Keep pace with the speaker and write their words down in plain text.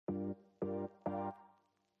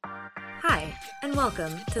Hi, and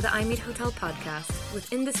welcome to the I Meet Hotel podcast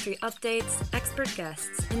with industry updates, expert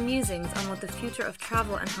guests, and musings on what the future of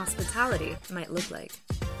travel and hospitality might look like.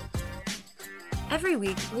 Every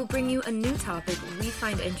week, we'll bring you a new topic we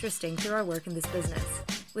find interesting through our work in this business,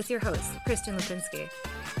 with your host, Christian Lipinski.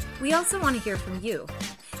 We also want to hear from you.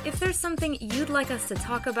 If there's something you'd like us to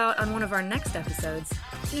talk about on one of our next episodes,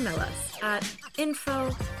 email us at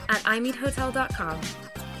info@imeethotel.com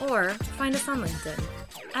or find us on LinkedIn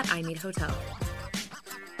at I Meet Hotel.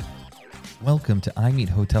 Welcome to I Meet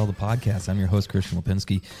Hotel, the podcast. I'm your host, Christian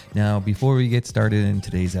Lipinski. Now, before we get started in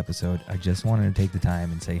today's episode, I just wanted to take the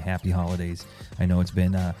time and say happy holidays. I know it's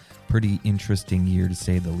been a pretty interesting year, to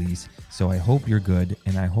say the least, so I hope you're good,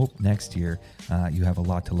 and I hope next year you have a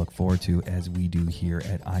lot to look forward to, as we do here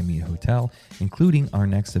at I Meet Hotel, including our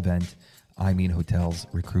next event, I Meet Hotels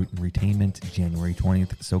Recruit and Retainment, January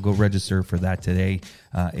 20th. So go register for that today.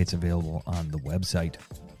 It's available on the website.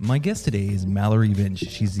 My guest today is Mallory Vinch.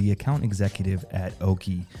 She's the account executive at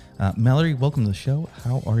Oki. Mallory, welcome to the show.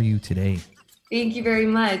 How are you today? Thank you very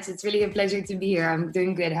much. It's really a pleasure to be here. I'm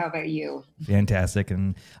doing good. How about you? Fantastic.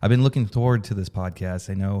 And I've been looking forward to this podcast.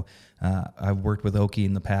 I know I've worked with Oki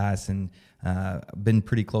in the past and been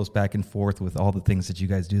pretty close back and forth with all the things that you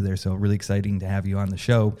guys do there. So really exciting to have you on the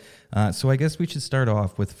show. So I guess we should start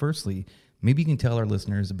off with, firstly, maybe you can tell our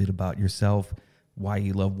listeners a bit about yourself, why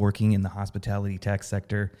you love working in the hospitality tech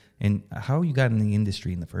sector, and how you got in the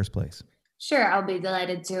industry in the first place. Sure, I'll be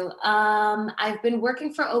delighted to. I've been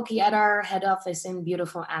working for Oki at our head office in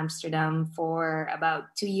beautiful Amsterdam for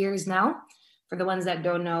about 2 years now. For the ones that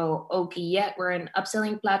don't know Oki yet, we're an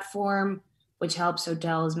upselling platform which helps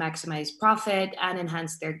hotels maximize profit and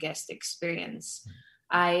enhance their guest experience.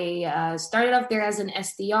 I started off there as an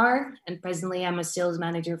SDR, and presently I'm a sales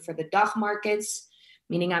manager for the DACH markets,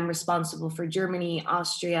 meaning I'm responsible for Germany,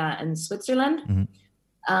 Austria, and Switzerland. Mm-hmm.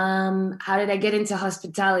 How did I get into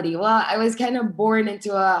hospitality? Well, I was kind of born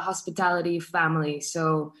into a hospitality family.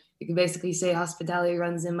 So you can basically say hospitality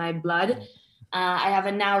runs in my blood. I have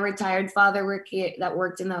a now retired father that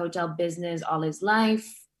worked in the hotel business all his life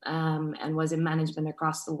and was in management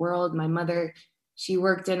across the world. My mother, she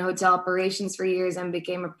worked in hotel operations for years and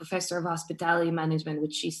became a professor of hospitality management,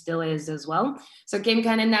 which she still is as well. So it came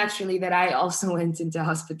kind of naturally that I also went into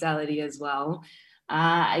hospitality as well.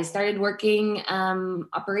 I started working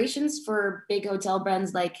operations for big hotel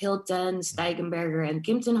brands like Hilton, Steigenberger, and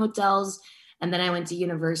Kimpton hotels. And then I went to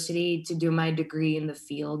university to do my degree in the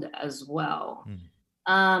field as well.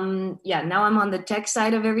 Now I'm on the tech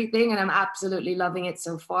side of everything, and I'm absolutely loving it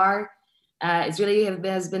so far. It's really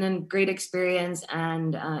has been a great experience,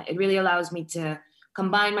 and it really allows me to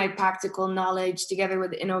combine my practical knowledge together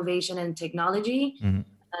with innovation and technology. Mm-hmm.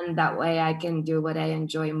 And that way I can do what I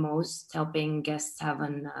enjoy most, helping guests have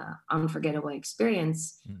an unforgettable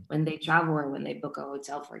experience when they travel or when they book a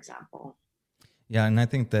hotel, for example. Yeah, and I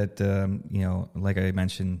think that, like I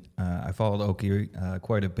mentioned, I followed Oki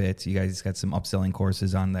quite a bit. You guys got some upselling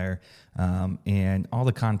courses on there, and all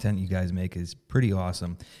the content you guys make is pretty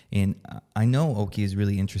awesome. And I know Oki is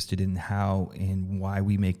really interested in how and why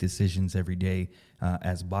we make decisions every day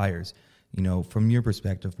as buyers. You know, from your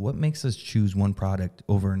perspective, what makes us choose one product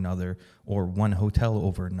over another or one hotel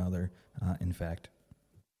over another, in fact?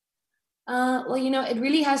 It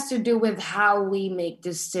really has to do with how we make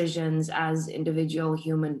decisions as individual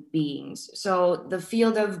human beings. So the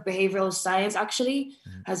field of behavioral science actually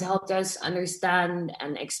has helped us understand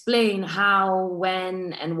and explain how,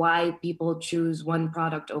 when, and why people choose one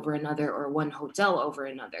product over another or one hotel over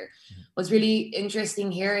another. What's really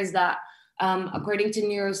interesting here is that according to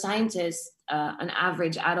neuroscientists, an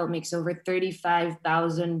average adult makes over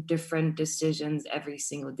 35,000 different decisions every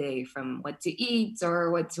single day, from what to eat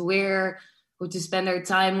or what to wear, who to spend their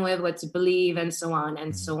time with, what to believe, and so on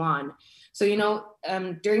and so on. So,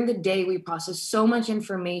 during the day, we process so much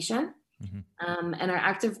information, and our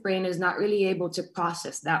active brain is not really able to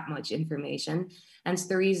process that much information. And it's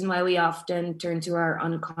the reason why we often turn to our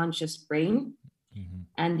unconscious brain.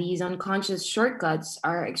 And these unconscious shortcuts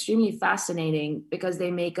are extremely fascinating because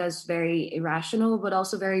they make us very irrational, but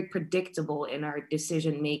also very predictable in our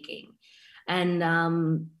decision making. And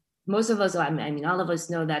most of us, all of us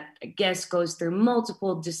know that a guest goes through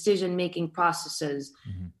multiple decision making processes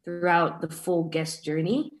throughout the full guest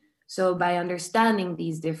journey. So by understanding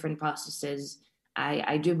these different processes,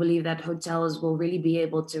 I do believe that hotels will really be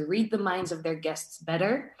able to read the minds of their guests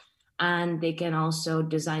better, and they can also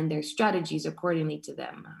design their strategies accordingly to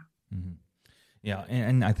them. Mm-hmm. Yeah,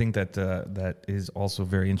 and I think that that is also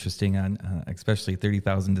very interesting on especially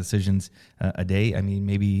 30,000 decisions a day. I mean,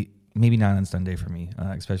 maybe maybe not on Sunday for me,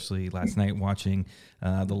 especially last night watching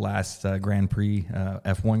the last Grand Prix,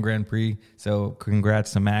 F1 Grand Prix. So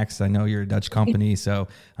congrats to Max. I know you're a Dutch company, so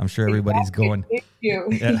I'm sure everybody's going. Thank you.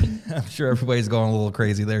 Yeah, I'm sure everybody's going a little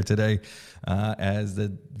crazy there today, as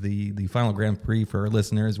the final Grand Prix for our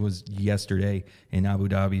listeners was yesterday in Abu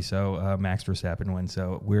Dhabi. So Max Verstappen won.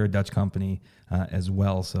 So we're a Dutch company as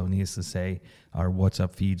well. So needless to say, our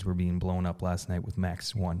WhatsApp feeds were being blown up last night with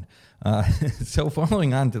Max won. So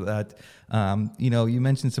following on to that, you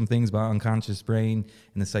mentioned some things about unconscious brain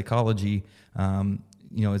and the psychology,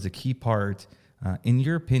 as a key part, in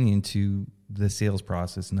your opinion, to the sales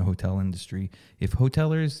process in the hotel industry. If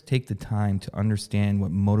hotelers take the time to understand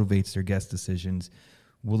what motivates their guest decisions,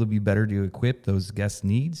 will it be better to equip those guest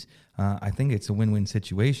needs? I think it's a win-win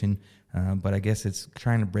situation, but I guess it's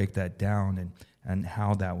trying to break that down and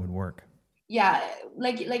how that would work. Yeah,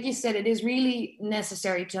 like you said, it is really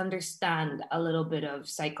necessary to understand a little bit of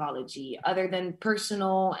psychology. Other than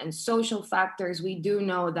personal and social factors, we do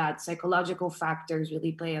know that psychological factors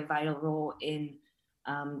really play a vital role in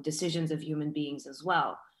decisions of human beings as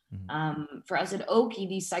well. Mm-hmm. For us at Oki,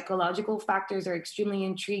 these psychological factors are extremely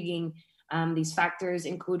intriguing. These factors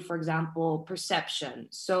include, for example, perception.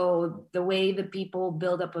 So the way the people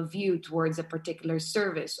build up a view towards a particular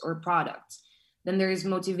service or product. Then there is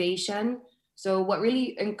motivation. So what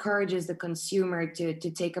really encourages the consumer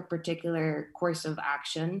to take a particular course of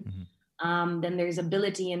action. Mm-hmm. Then there's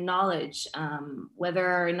ability and knowledge,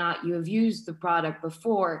 whether or not you have used the product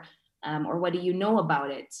before, or what do you know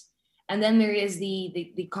about it. And then there is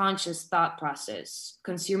the conscious thought process,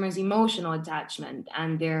 consumers' emotional attachment,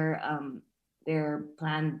 and their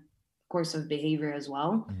planned course of behavior as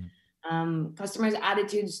well. Mm-hmm. Customers'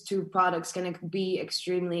 attitudes to products can be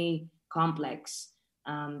extremely complex.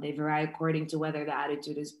 They vary according to whether the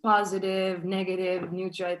attitude is positive, negative,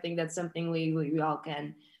 neutral. I think that's something we all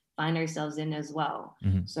can find ourselves in as well.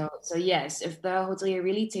 Mm-hmm. So yes, if the hotelier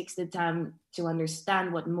really takes the time to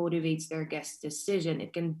understand what motivates their guest decision,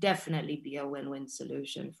 it can definitely be a win-win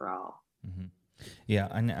solution for all. Mm-hmm. Yeah,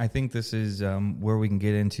 and I think this is where we can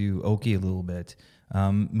get into Oki a little bit.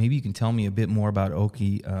 Maybe you can tell me a bit more about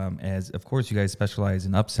Oki, as of course you guys specialize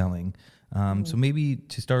in upselling. So maybe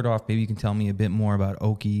to start off, maybe you can tell me a bit more about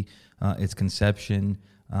Oki, its conception,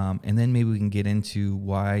 and then maybe we can get into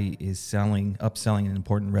why is upselling an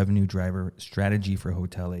important revenue driver strategy for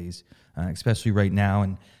hoteliers, especially right now,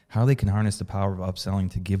 and how they can harness the power of upselling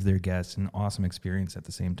to give their guests an awesome experience at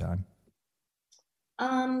the same time.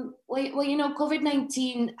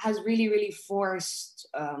 COVID-19 has really, really forced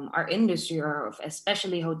our industry, or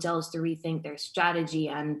especially hotels, to rethink their strategy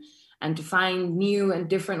and to find new and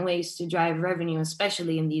different ways to drive revenue,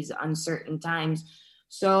 especially in these uncertain times.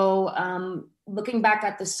 So looking back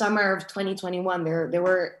at the summer of 2021, there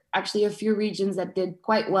were actually a few regions that did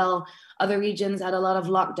quite well. Other regions had a lot of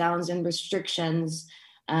lockdowns and restrictions.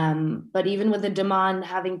 But even with the demand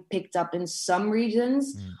having picked up in some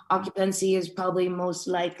regions, occupancy is probably most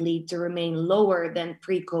likely to remain lower than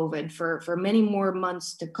pre-COVID for many more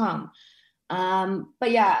months to come.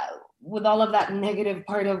 But yeah, with all of that negative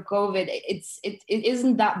part of COVID, it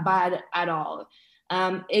isn't that bad at all.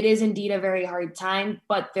 It is indeed a very hard time,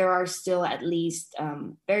 but there are still at least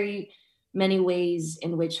very many ways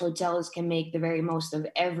in which hotels can make the very most of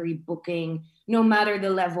every booking, no matter the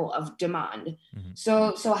level of demand. Mm-hmm.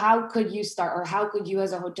 So how could you start, or how could you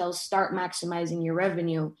as a hotel start maximizing your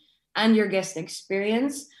revenue and your guest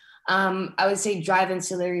experience? I would say drive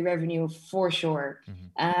ancillary revenue for sure.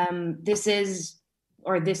 Mm-hmm.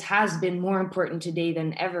 This has been more important today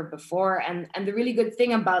than ever before. And the really good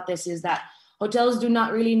thing about this is that hotels do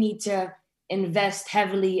not really need to invest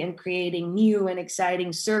heavily in creating new and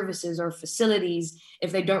exciting services or facilities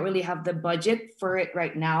if they don't really have the budget for it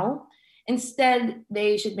right now. Instead,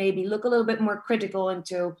 they should maybe look a little bit more critical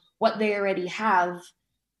into what they already have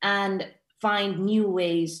and find new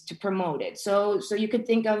ways to promote it. So you could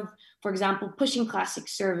think of, for example, pushing classic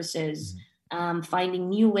services, finding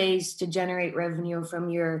new ways to generate revenue from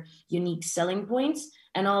your unique selling points,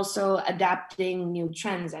 and also adapting new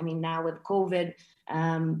trends. I mean, now with COVID,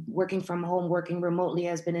 working from home, working remotely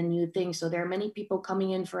has been a new thing. So there are many people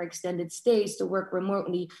coming in for extended stays to work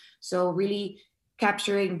remotely. So really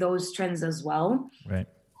capturing those trends as well. Right.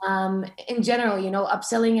 In general,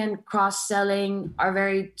 upselling and cross-selling are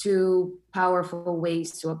very two powerful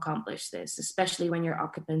ways to accomplish this, especially when your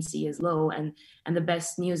occupancy is low. And the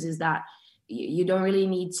best news is that you don't really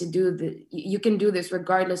need to you can do this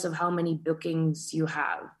regardless of how many bookings you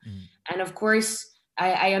have. And of course,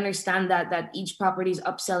 I understand that each property's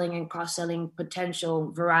upselling and cross-selling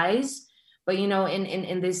potential varies, but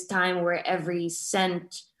in this time where every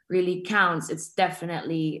cent really counts, it's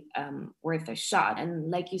definitely worth a shot.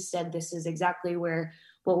 And like you said, this is exactly where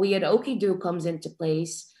what we at Oki do comes into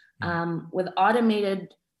place. With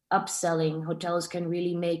automated upselling, hotels can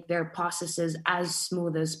really make their processes as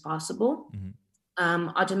smooth as possible.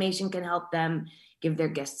 Automation can help them give their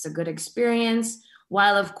guests a good experience,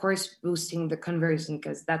 while of course boosting the conversion,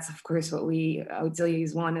 because that's of course what we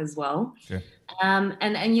hoteliers want as well. Sure. And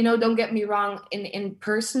don't get me wrong, in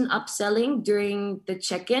person upselling during the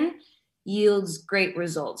check-in yields great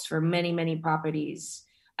results for many properties.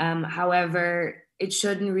 However, it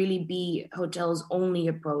shouldn't really be hotels' only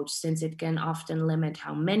approach, since it can often limit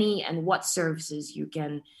how many and what services you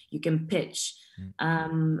can pitch.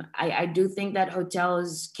 I do think that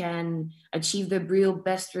hotels can achieve the real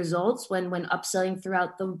best results when upselling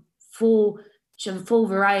throughout the full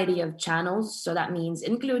variety of channels. So that means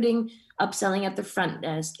including upselling at the front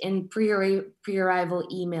desk, in pre-arrival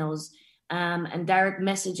emails, and direct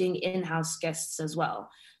messaging in-house guests as well.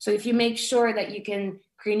 So if you make sure that you can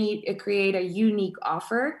create a unique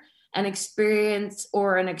offer, an experience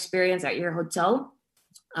at your hotel,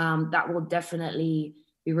 that will definitely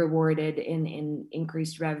be rewarded in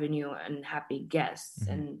increased revenue and happy guests.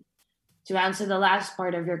 And to answer the last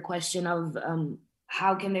part of your question of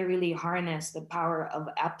how can they really harness the power of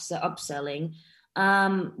upselling,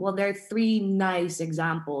 well, there are three nice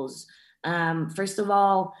examples. First of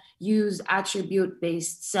all, use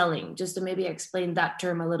attribute-based selling. Just to maybe explain that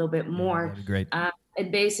term a little bit more. That'd be great.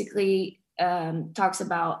 It basically talks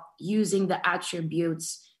about using the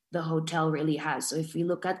attributes the hotel really has. So if we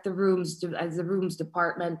look at the rooms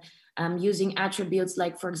department, using attributes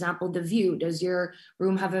like, for example, the view. Does your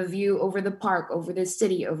room have a view over the park, over the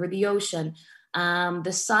city, over the ocean?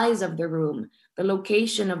 The size of the room, the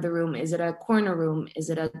location of the room. Is it a corner room? Is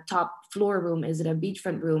it a top floor room? Is it a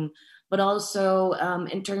beachfront room? But also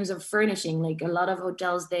in terms of furnishing, like a lot of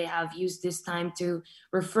hotels, they have used this time to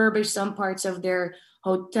refurbish some parts of their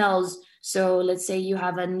hotels. So let's say you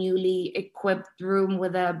have a newly equipped room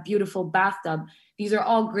with a beautiful bathtub. These are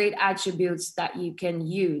all great attributes that you can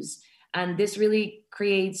use. And this really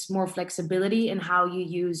creates more flexibility in how you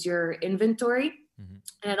use your inventory.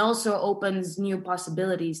 And it also opens new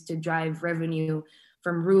possibilities to drive revenue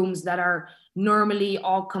from rooms that are normally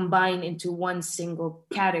all combined into one single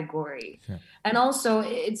category. Sure. And also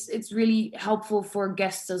it's really helpful for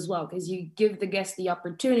guests as well, because you give the guest the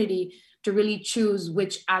opportunity to really choose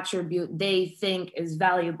which attribute they think is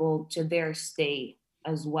valuable to their stay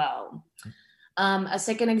as well. A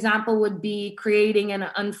second example would be creating an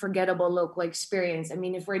unforgettable local experience. I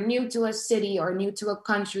mean, if we're new to a city or new to a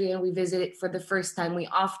country and we visit it for the first time, we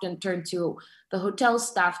often turn to the hotel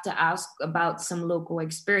staff to ask about some local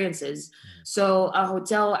experiences. So a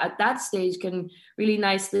hotel at that stage can really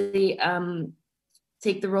nicely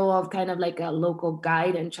take the role of kind of like a local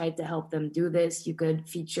guide and try to help them do this. You could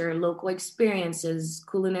feature local experiences,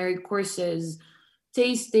 culinary courses,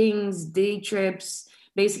 tastings, day trips,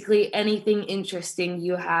 basically anything interesting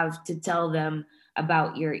you have to tell them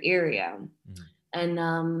about your area. And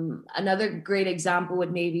another great example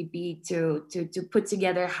would maybe be to put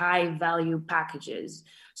together high value packages.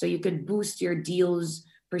 So you could boost your deal's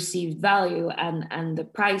perceived value and the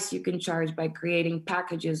price you can charge by creating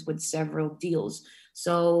packages with several deals.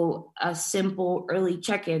 So a simple early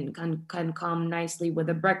check-in can come nicely with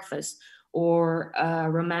a breakfast, or a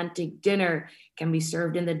romantic dinner can be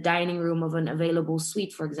served in the dining room of an available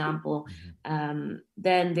suite, for example.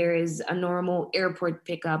 Then there is a normal airport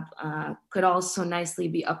pickup, could also nicely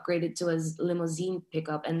be upgraded to a limousine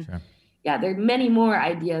pickup. And sure. Yeah, there are many more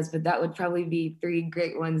ideas, but that would probably be three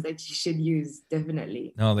great ones that you should use,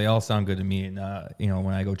 definitely. No, they all sound good to me. And,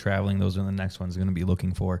 when I go traveling, those are the next ones I'm going to be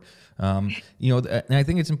looking for. And I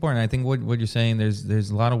think it's important. I think what you're saying,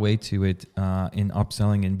 there's a lot of weight to it in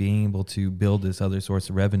upselling and being able to build this other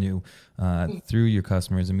source of revenue through your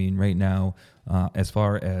customers. I mean, right now, as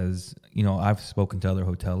far as, I've spoken to other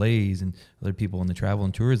hoteliers and other people in the travel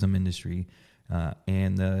and tourism industry.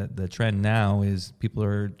 And the trend now is people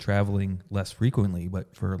are traveling less frequently,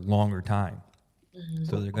 but for a longer time.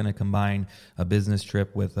 So they're going to combine a business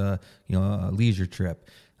trip with a leisure trip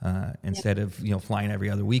instead of flying every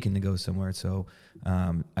other weekend to go somewhere. So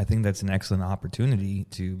I think that's an excellent opportunity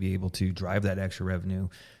to be able to drive that extra revenue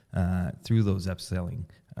through those upselling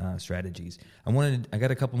strategies. I got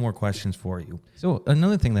a couple more questions for you. So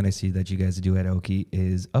another thing that I see that you guys do at Oki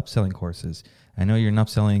is upselling courses. I know you're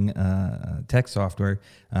upselling tech software,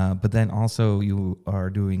 but then also you are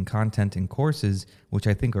doing content and courses, which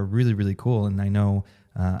I think are really, really cool. And I know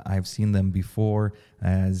I've seen them before,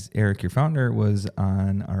 as Eric, your founder, was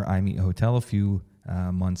on our I Meet Hotel a few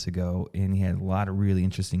months ago, and he had a lot of really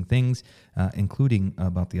interesting things, including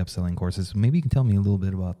about the upselling courses. So maybe you can tell me a little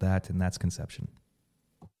bit about that and that's conception.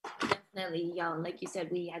 Definitely, yeah. Like you said,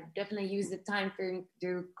 we had definitely used the time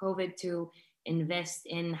through COVID to invest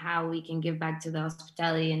in how we can give back to the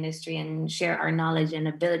hospitality industry and share our knowledge and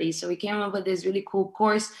abilities. So we came up with this really cool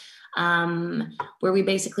course where we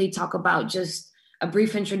basically talk about just a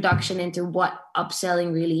brief introduction into what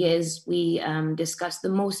upselling really is. We discussed the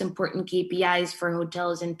most important KPIs for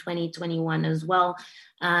hotels in 2021 as well.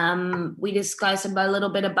 We discuss a little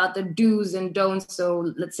bit about the do's and don'ts.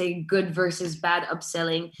 So let's say good versus bad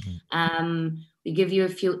upselling. We give you a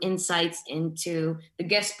few insights into the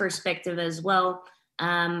guest perspective as well.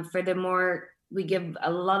 Furthermore, we give a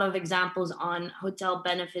lot of examples on hotel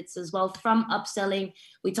benefits as well from upselling.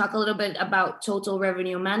 We talk a little bit about total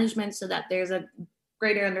revenue management so that there's a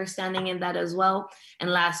greater understanding in that as well. And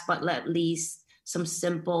last but not least, some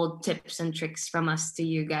simple tips and tricks from us to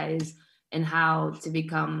you guys and how to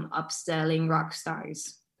become upselling rock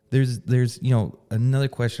stars. There's another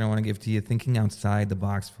question I want to give to you, thinking outside the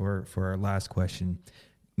box for our last question.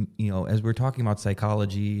 As we're talking about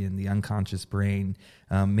psychology and the unconscious brain,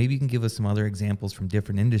 maybe you can give us some other examples from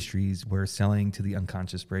different industries where selling to the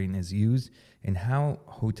unconscious brain is used and how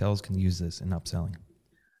hotels can use this in upselling.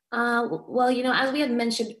 Well, as we had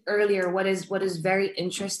mentioned earlier, what is very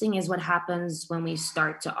interesting is what happens when we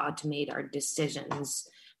start to automate our decisions.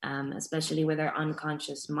 Especially with our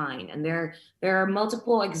unconscious mind. And there are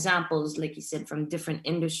multiple examples, like you said, from different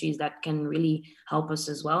industries that can really help us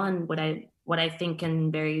as well. And what I think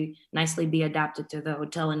can very nicely be adapted to the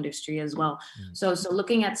hotel industry as well. So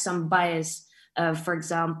looking at some bias, for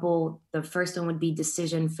example, the first one would be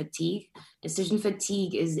decision fatigue. Decision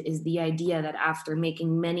fatigue is the idea that after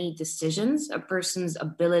making many decisions, a person's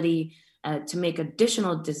ability to make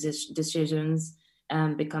additional decisions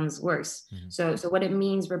becomes worse. So what it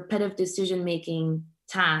means, repetitive decision-making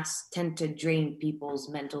tasks tend to drain people's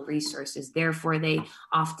mental resources. Therefore, they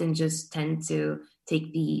often just tend to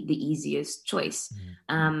take the easiest choice.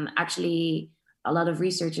 Actually, a lot of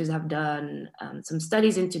researchers have done some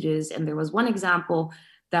studies into this, and there was one example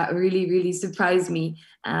that really, really surprised me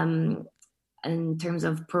in terms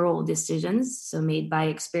of parole decisions, so made by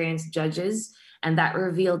experienced judges, and that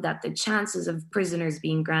revealed that the chances of prisoners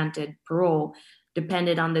being granted parole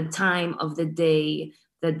depended on the time of the day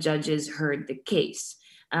the judges heard the case.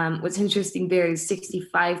 What's interesting there is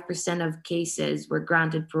 65% of cases were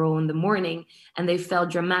granted parole in the morning, and they fell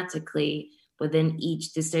dramatically within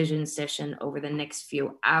each decision session over the next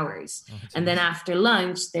few hours. And then after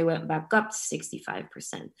lunch, they went back up to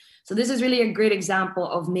 65%. So this is really a great example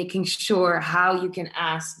of making sure how you can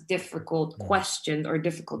ask difficult questions or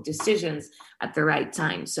difficult decisions at the right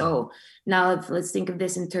time. So now let's think of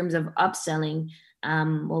this in terms of upselling.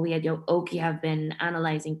 We at Oki have been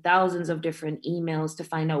analyzing thousands of different emails to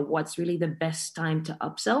find out what's really the best time to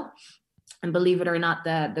upsell. And believe it or not,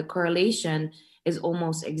 the correlation is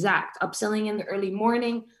almost exact. Upselling in the early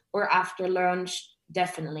morning or after lunch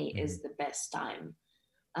definitely is the best time.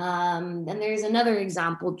 Then there's another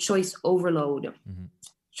example, choice overload.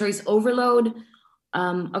 Choice overload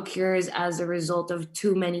occurs as a result of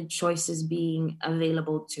too many choices being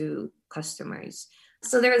available to customers.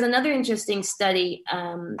 So there is another interesting study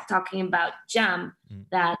talking about jam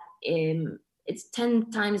that it's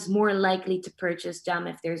 10 times more likely to purchase jam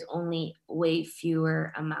if there's only way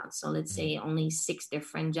fewer amounts. So let's say only 6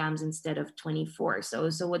 different jams instead of 24. So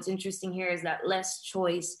what's interesting here is that less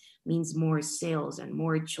choice means more sales, and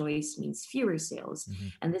more choice means fewer sales.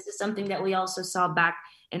 And this is something that we also saw back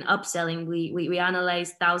in upselling. We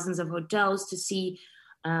analyzed thousands of hotels to see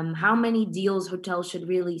how many deals hotels should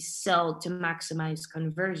really sell to maximize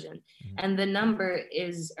conversion. And the number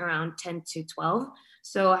is around 10 to 12.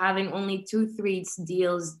 So having only 2-3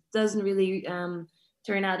 deals doesn't really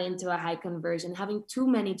turn out into a high conversion. Having too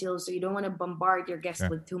many deals, so you don't want to bombard your guests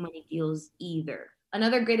with too many deals either.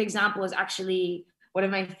 Another great example is actually one of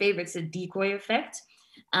my favorites, the decoy effect.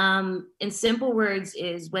 In simple words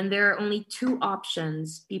is when there are only 2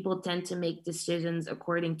 options, people tend to make decisions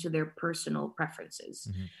according to their personal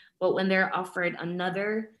preferences. But when they're offered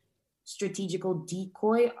another strategical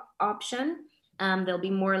decoy option, they'll be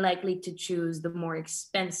more likely to choose the more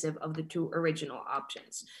expensive of the 2 original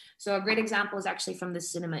options. So a great example is actually from the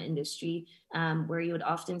cinema industry, where you would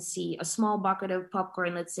often see a small bucket of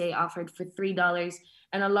popcorn, let's say, offered for $3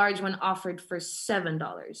 and a large one offered for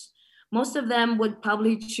 $7. Most of them would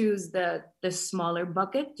probably choose the smaller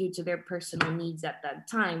bucket due to their personal needs at that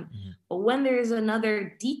time. But when there is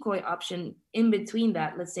another decoy option in between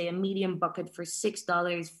that, let's say a medium bucket for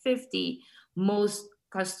 $6.50, most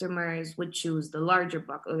customers would choose the larger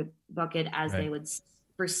bucket as Right. they would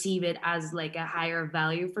perceive it as like a higher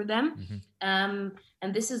value for them.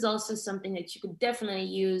 And this is also something that you could definitely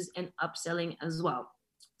use in upselling as well.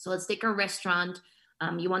 So let's take a restaurant.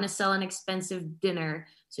 You want to sell an expensive dinner,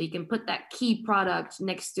 so you can put that key product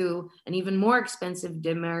next to an even more expensive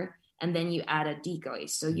dinner, and then you add a decoy.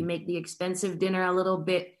 So you make the expensive dinner a little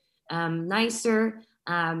bit nicer.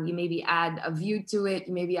 You maybe add a view to it.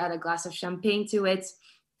 You maybe add a glass of champagne to it.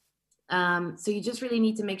 So you just really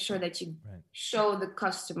need to make sure that you show the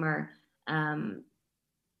customer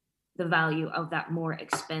the value of that more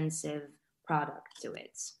expensive product to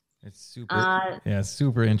it. It's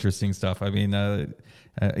super interesting stuff. I mean,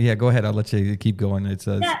 go ahead. I'll let you keep going. It's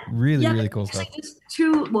really cool stuff.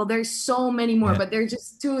 There's so many more, but there's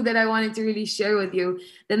just two that I wanted to really share with you.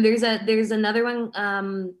 Then there's another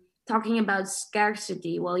one talking about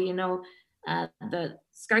scarcity. Well, the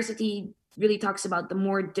scarcity really talks about the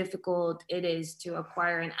more difficult it is to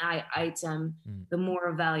acquire an item, the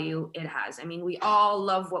more value it has. I mean, we all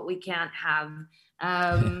love what we can't have.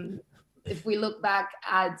 If we look back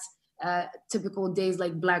at typical days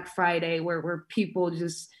like Black Friday, where people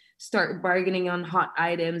just start bargaining on hot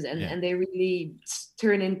items and they really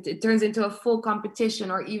turns into a full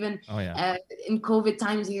competition, or even in COVID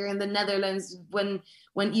times here in the Netherlands, when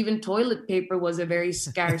even toilet paper was a very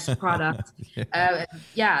scarce product. The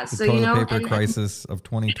so toilet paper crisis of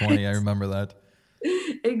 2020, I remember that.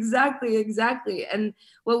 Exactly. And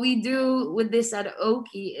what we do with this at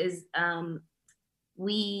Oki is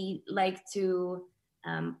we like to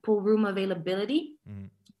pull room availability,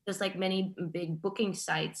 just like many big booking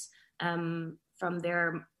sites, from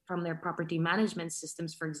their property management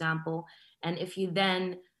systems, for example. And if you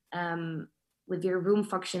then, with your room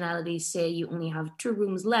functionality, say you only have 2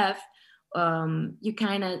 rooms left,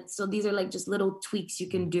 so these are like just little tweaks you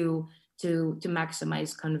can do to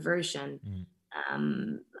maximize conversion.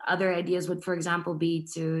 Other ideas would, for example, be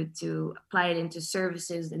to apply it into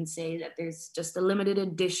services and say that there's just a limited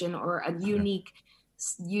edition or a unique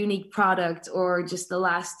product, or just the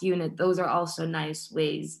last unit. Those are also nice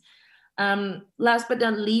ways. Last but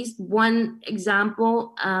not least, one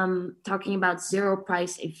example, talking about zero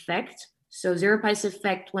price effect. So zero price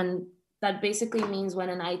effect, that basically means when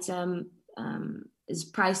an item is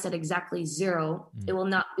priced at exactly zero, it will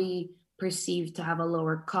not be perceived to have a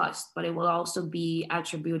lower cost, but it will also be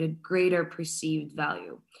attributed greater perceived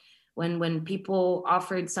value. When people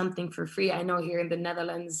offered something for free, I know here in the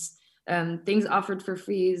Netherlands, things offered for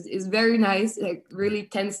free is very nice. It really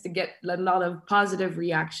tends to get a lot of positive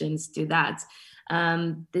reactions to that.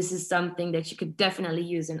 This is something that you could definitely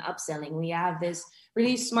use in upselling. We have this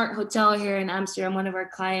really smart hotel here in Amsterdam. One of our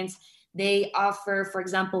clients, they offer, for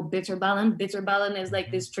example, bitterballen. Bitterballen is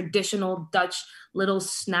like this traditional Dutch little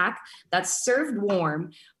snack that's served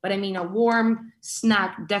warm. But I mean, a warm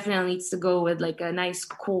snack definitely needs to go with like a nice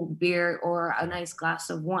cold beer or a nice glass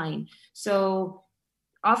of wine. So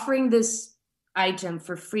offering this item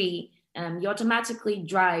for free, you automatically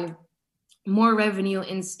drive more revenue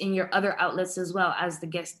in your other outlets, as well as the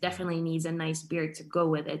guest definitely needs a nice beer to go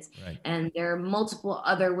with it. And there are multiple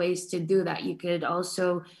other ways to do that. You could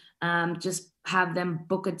also just have them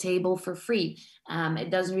book a table for free.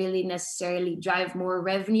 It doesn't really necessarily drive more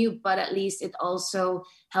revenue, but at least it also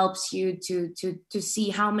helps you to see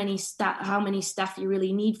how many staff you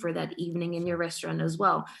really need for that evening in your restaurant as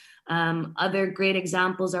well. Other great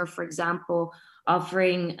examples are, for example,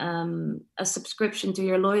 offering a subscription to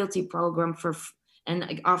your loyalty program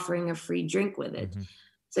and offering a free drink with it.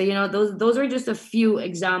 So, those are just a few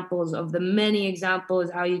examples of the many examples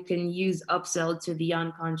how you can use upsell to the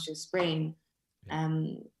unconscious brain.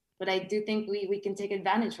 But I do think we can take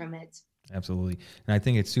advantage from it. Absolutely. And I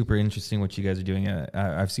think it's super interesting what you guys are doing.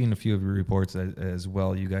 I've seen a few of your reports as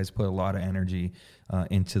well. You guys put a lot of energy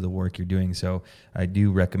into the work you're doing. So I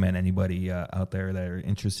do recommend anybody out there that are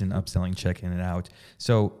interested in upselling, checking it out.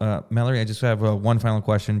 So Mallory, I just have one final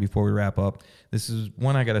question before we wrap up. This is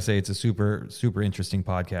one, I got to say, it's a super, super interesting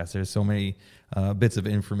podcast. There's so many bits of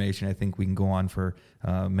information. I think we can go on for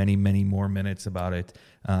many, many more minutes about it.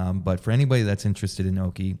 But for anybody that's interested in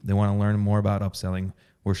Oki, they want to learn more about upselling,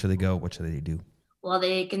 where should they go? What should they do? Well,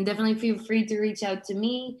 they can definitely feel free to reach out to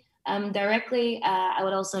me directly. I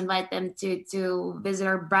would also invite them to visit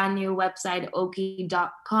our brand new website,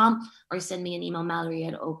 oki.com, or send me an email,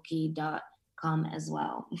 mallory@oki.com as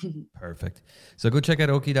well. Perfect. So go check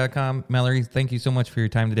out oki.com. Mallory, thank you so much for your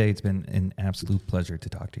time today. It's been an absolute pleasure to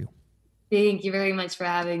talk to you. Thank you very much for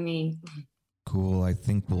having me. Cool. I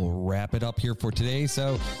think we'll wrap it up here for today.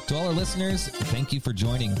 So to all our listeners, thank you for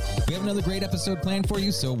joining. We have another great episode planned for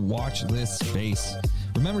you, so watch this space.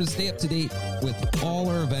 Remember to stay up to date with all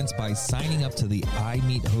our events by signing up to the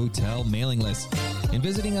iMeet Hotel mailing list and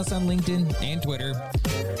visiting us on LinkedIn and Twitter.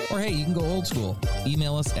 Or hey, you can go old school.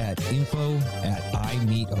 Email us at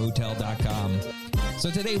info@imeethotel.com. So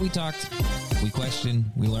today we talked, we questioned,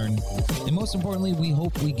 we learned, and most importantly, we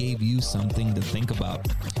hope we gave you something to think about.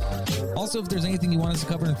 Also, if there's anything you want us to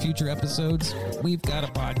cover in future episodes, we've got a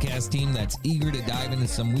podcast team that's eager to dive into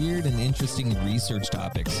some weird and interesting research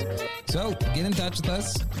topics. So get in touch with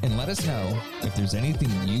us and let us know if there's anything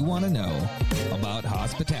you want to know about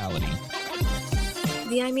hospitality.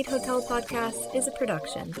 The iMeet Hotel podcast is a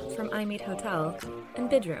production from iMeet Hotel and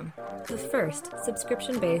Bidroom, the first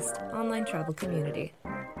subscription-based online travel community.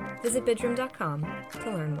 Visit bidroom.com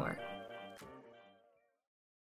to learn more.